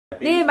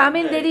네,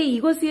 맘앤데리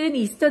이곳은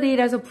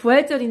이스터데이라서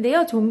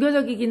부활절인데요.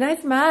 종교적이긴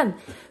하지만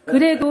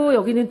그래도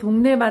여기는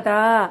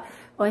동네마다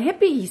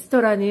해피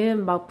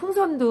이스터라는 막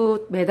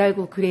풍선도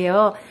매달고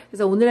그래요.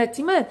 그래서 오늘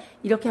아침은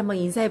이렇게 한번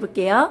인사해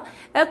볼게요.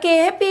 오케이,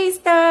 해피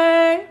이스터.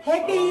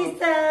 해피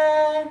이스터.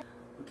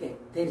 오케이,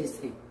 Daddy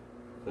sing.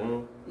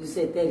 Sing. You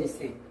say Daddy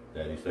sing.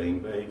 Daddy sing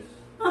bass.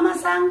 Mama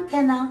sang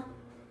tenor.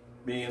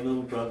 Me and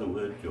little brother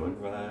would join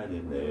right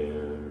in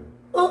there.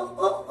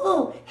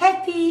 Oh,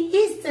 happy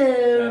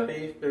Easter.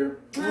 Happy Easter.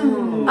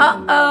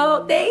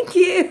 Thank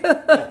you.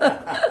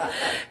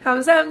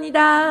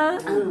 감사합니다.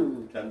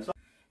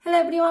 Hello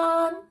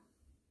everyone.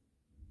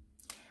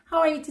 How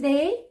are you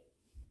today?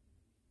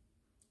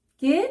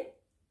 Good?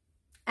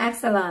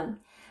 Excellent.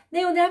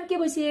 네, 오늘 함께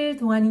보실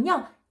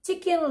동화는요.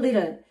 치킨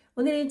리틀.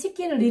 오늘은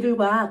치킨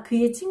리틀과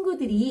그의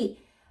친구들이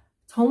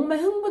정말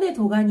흥분의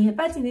도가니에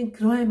빠지는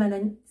그러할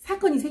만한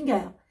사건이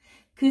생겨요.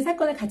 그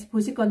사건을 같이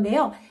보실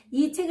건데요.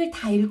 이 책을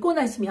다 읽고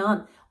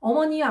나시면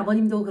어머니,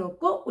 아버님도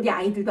그렇고 우리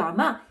아이들도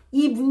아마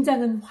이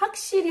문장은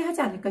확실히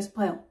하지 않을까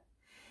싶어요.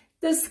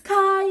 The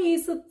sky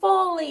is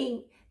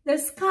falling. The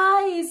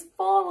sky is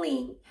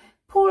falling.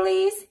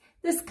 Police.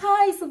 The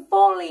sky is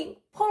falling.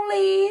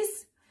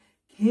 Police.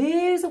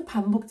 계속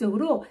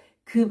반복적으로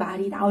그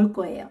말이 나올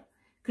거예요.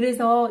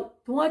 그래서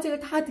동화책을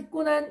다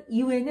듣고 난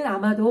이후에는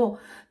아마도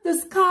The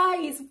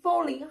sky is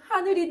falling.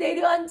 하늘이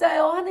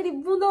내려앉아요. 하늘이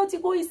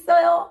무너지고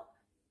있어요.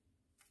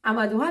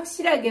 아마도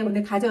확실하게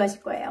오늘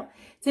가져가실 거예요.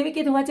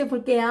 재밌게 동화책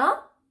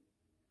볼게요.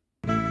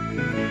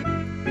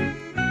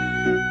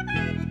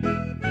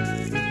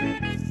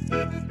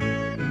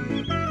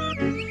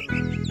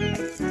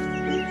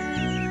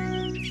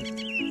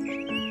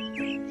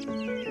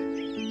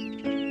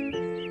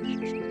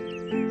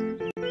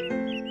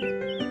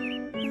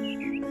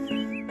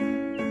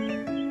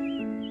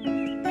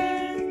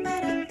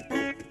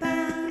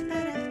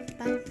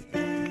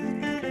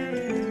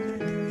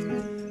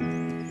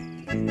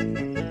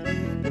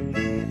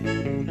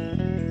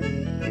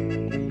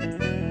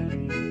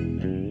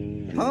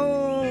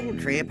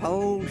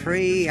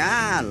 Poultry,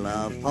 I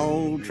love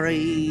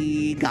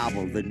poultry.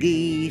 Gobble the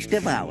geese,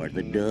 devour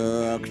the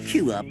ducks,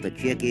 chew up the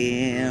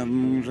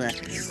chickens.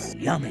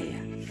 Yummy.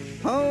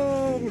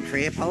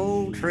 Poultry,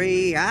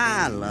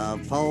 I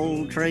love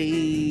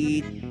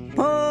poultry.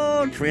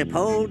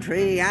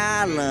 Poultry,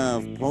 I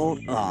love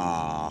poultry.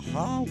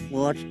 Oh,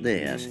 what's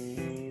this?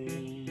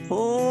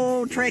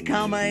 Poultry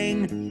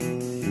coming.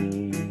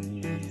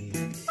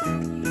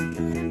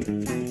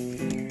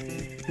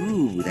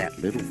 Ooh, that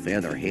little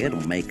feather head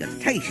will make a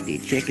tasty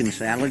chicken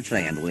salad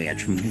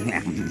sandwich.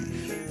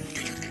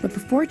 But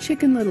before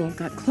Chicken Little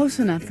got close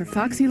enough for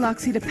Foxy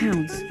Loxy to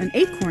pounce, an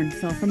acorn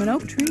fell from an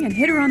oak tree and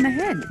hit her on the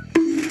head.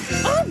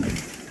 Oh!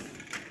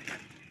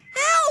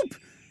 Help!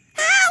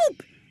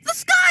 Help! The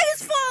sky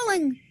is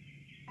falling!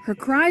 Her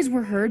cries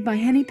were heard by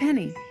Henny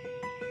Penny.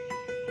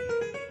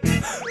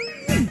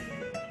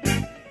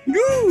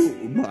 Oh,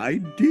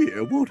 my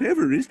dear,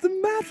 whatever is the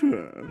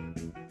matter?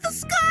 The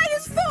sky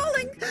is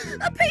falling!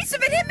 A piece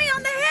of it hit me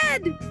on the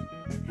head!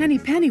 Henny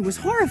Penny was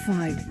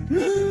horrified.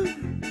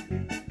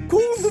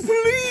 Call the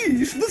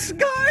police! The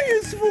sky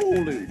is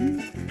falling!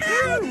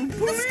 Help!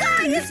 The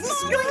sky is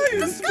falling!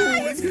 The sky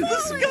is falling! The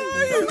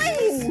sky is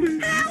falling!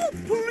 Help!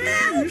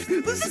 Police!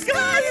 The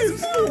sky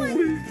is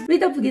falling!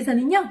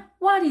 리더북에서는요.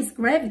 What is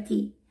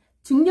gravity?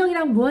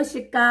 중력이란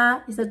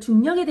무엇일까? 해서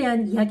중력에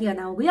대한 이야기가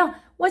나오고요.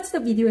 Watch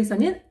the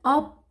video에서는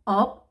up,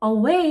 up,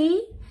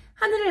 away.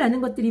 하늘을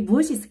나는 것들이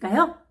무엇이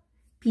있을까요?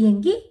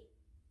 비행기,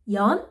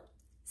 연,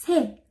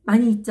 새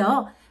많이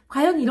있죠.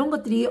 과연 이런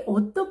것들이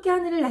어떻게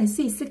하늘을 날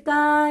수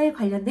있을까에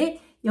관련된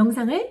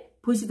영상을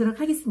보시도록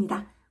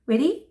하겠습니다.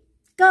 Ready?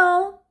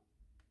 Go!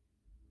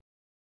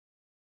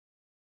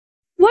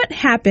 What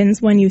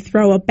happens when you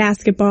throw a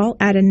basketball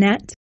at a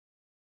net?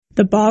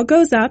 The ball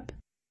goes up,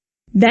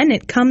 then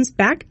it comes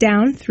back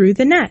down through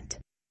the net.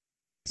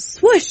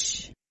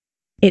 Swoosh!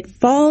 It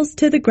falls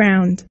to the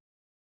ground.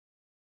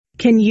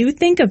 Can you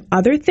think of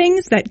other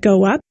things that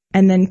go up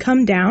and then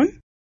come down?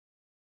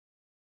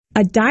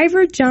 A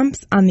diver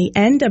jumps on the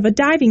end of a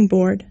diving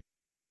board.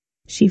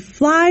 She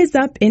flies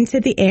up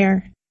into the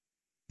air.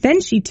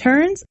 Then she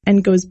turns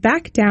and goes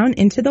back down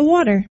into the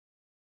water.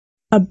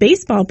 A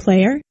baseball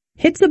player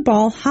hits a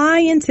ball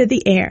high into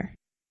the air.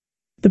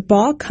 The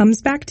ball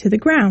comes back to the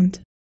ground.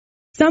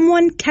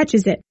 Someone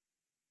catches it.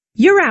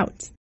 You're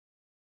out.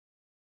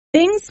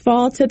 Things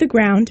fall to the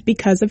ground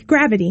because of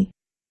gravity.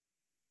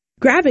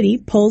 Gravity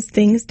pulls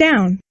things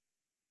down.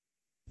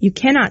 You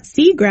cannot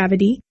see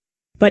gravity,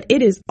 but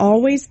it is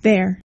always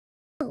there.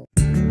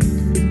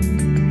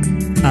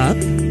 Up,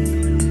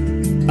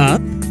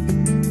 up,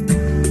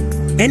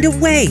 and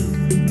away.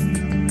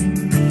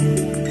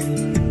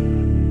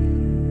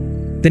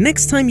 The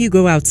next time you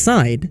go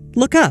outside,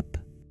 look up.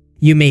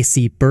 You may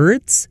see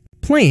birds,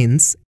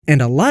 planes,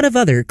 and a lot of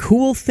other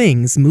cool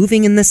things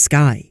moving in the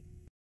sky.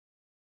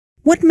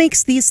 What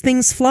makes these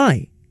things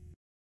fly?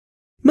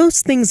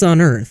 Most things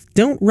on Earth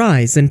don't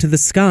rise into the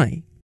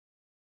sky.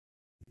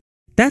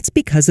 That's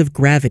because of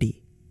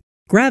gravity.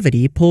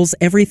 Gravity pulls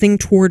everything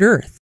toward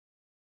Earth.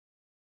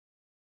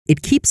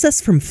 It keeps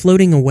us from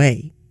floating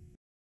away.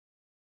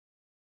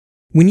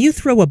 When you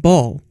throw a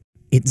ball,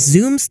 it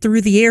zooms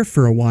through the air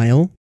for a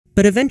while,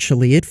 but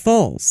eventually it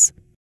falls.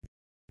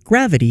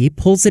 Gravity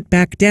pulls it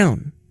back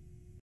down.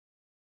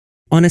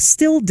 On a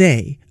still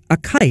day, a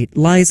kite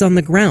lies on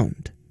the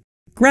ground.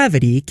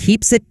 Gravity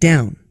keeps it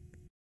down.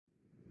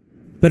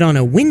 But on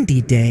a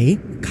windy day,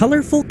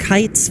 colorful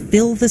kites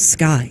fill the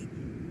sky.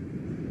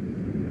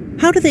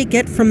 How do they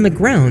get from the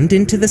ground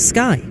into the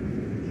sky?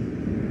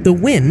 The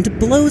wind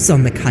blows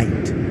on the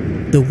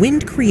kite. The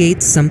wind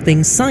creates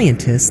something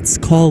scientists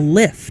call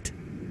lift.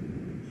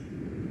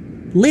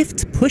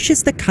 Lift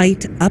pushes the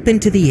kite up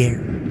into the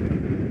air.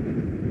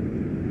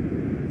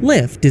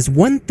 Lift is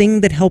one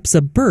thing that helps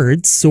a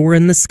bird soar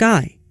in the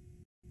sky.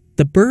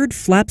 The bird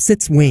flaps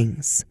its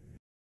wings.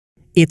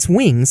 Its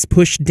wings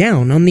push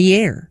down on the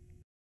air.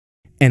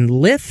 And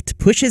lift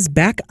pushes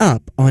back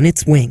up on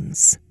its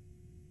wings.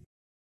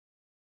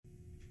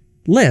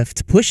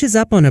 Lift pushes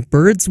up on a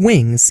bird's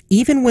wings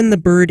even when the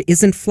bird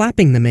isn't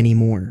flapping them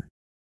anymore.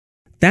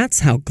 That's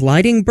how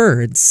gliding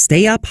birds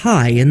stay up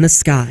high in the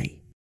sky.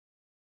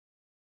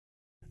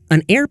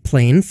 An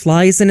airplane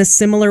flies in a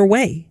similar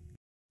way,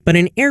 but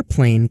an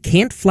airplane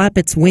can't flap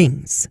its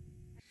wings.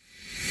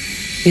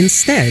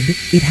 Instead,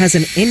 it has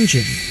an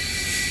engine.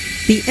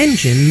 The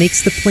engine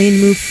makes the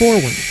plane move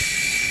forward.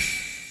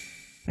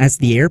 As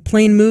the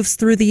airplane moves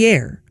through the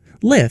air,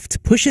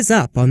 lift pushes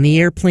up on the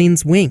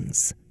airplane's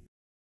wings.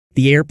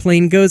 The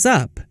airplane goes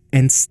up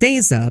and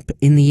stays up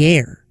in the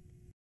air.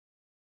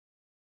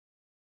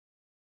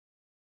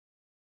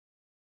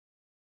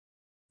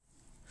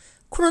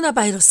 코로나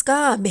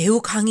바이러스가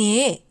매우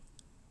강해.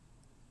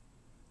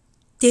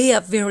 They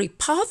are very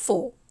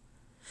powerful.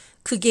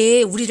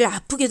 그게 우리를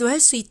아프게도 할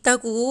수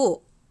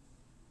있다고.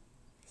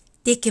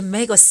 They can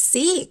make us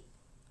sick.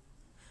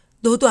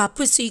 너도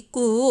아플 수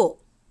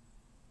있고.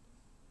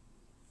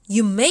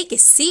 You may get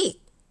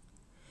sick.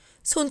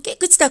 손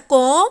깨끗이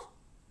닦고.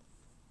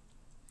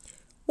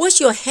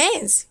 Wash your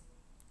hands.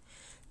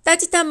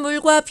 따뜻한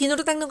물과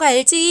비누로 닦는 거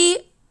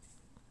알지?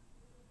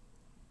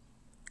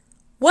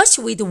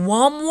 Wash with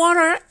warm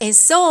water and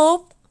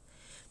soap.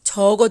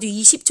 적어도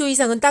 20초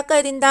이상은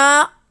닦아야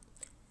된다.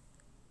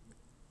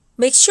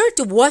 Make sure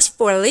to wash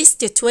for at least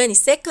 20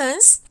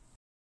 seconds.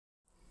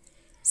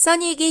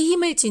 써니에게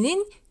힘을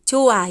주는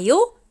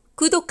좋아요,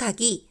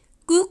 구독하기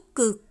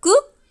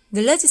꾹꾹꾹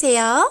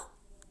눌러주세요.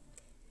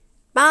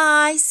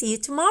 Bye. See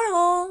you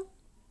tomorrow.